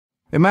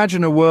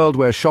Imagine a world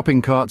where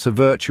shopping carts are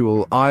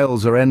virtual,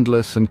 aisles are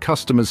endless, and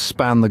customers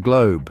span the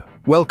globe.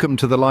 Welcome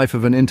to the life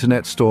of an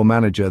internet store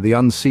manager, the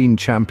unseen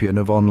champion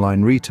of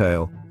online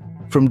retail.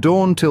 From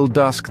dawn till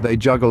dusk, they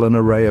juggle an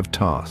array of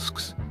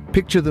tasks.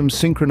 Picture them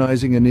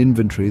synchronizing an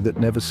inventory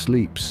that never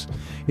sleeps,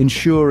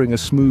 ensuring a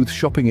smooth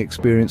shopping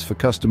experience for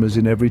customers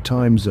in every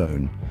time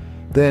zone.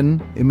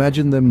 Then,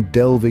 imagine them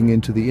delving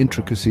into the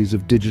intricacies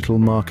of digital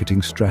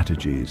marketing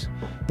strategies.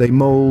 They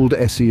mold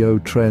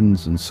SEO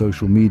trends and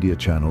social media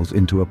channels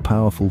into a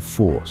powerful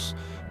force,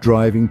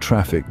 driving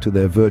traffic to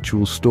their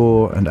virtual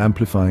store and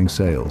amplifying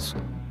sales.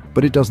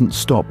 But it doesn't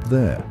stop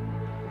there.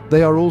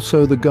 They are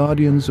also the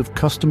guardians of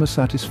customer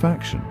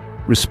satisfaction,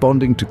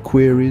 responding to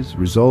queries,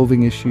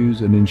 resolving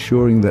issues, and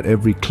ensuring that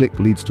every click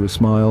leads to a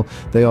smile.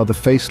 They are the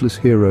faceless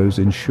heroes,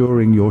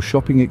 ensuring your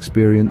shopping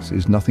experience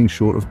is nothing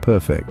short of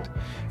perfect.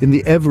 In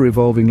the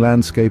ever-evolving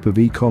landscape of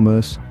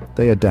e-commerce,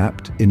 they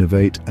adapt,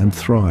 innovate, and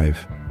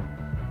thrive.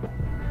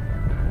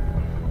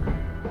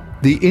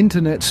 The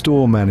Internet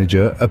Store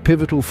Manager, a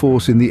pivotal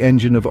force in the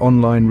engine of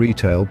online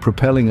retail,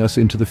 propelling us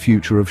into the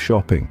future of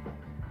shopping.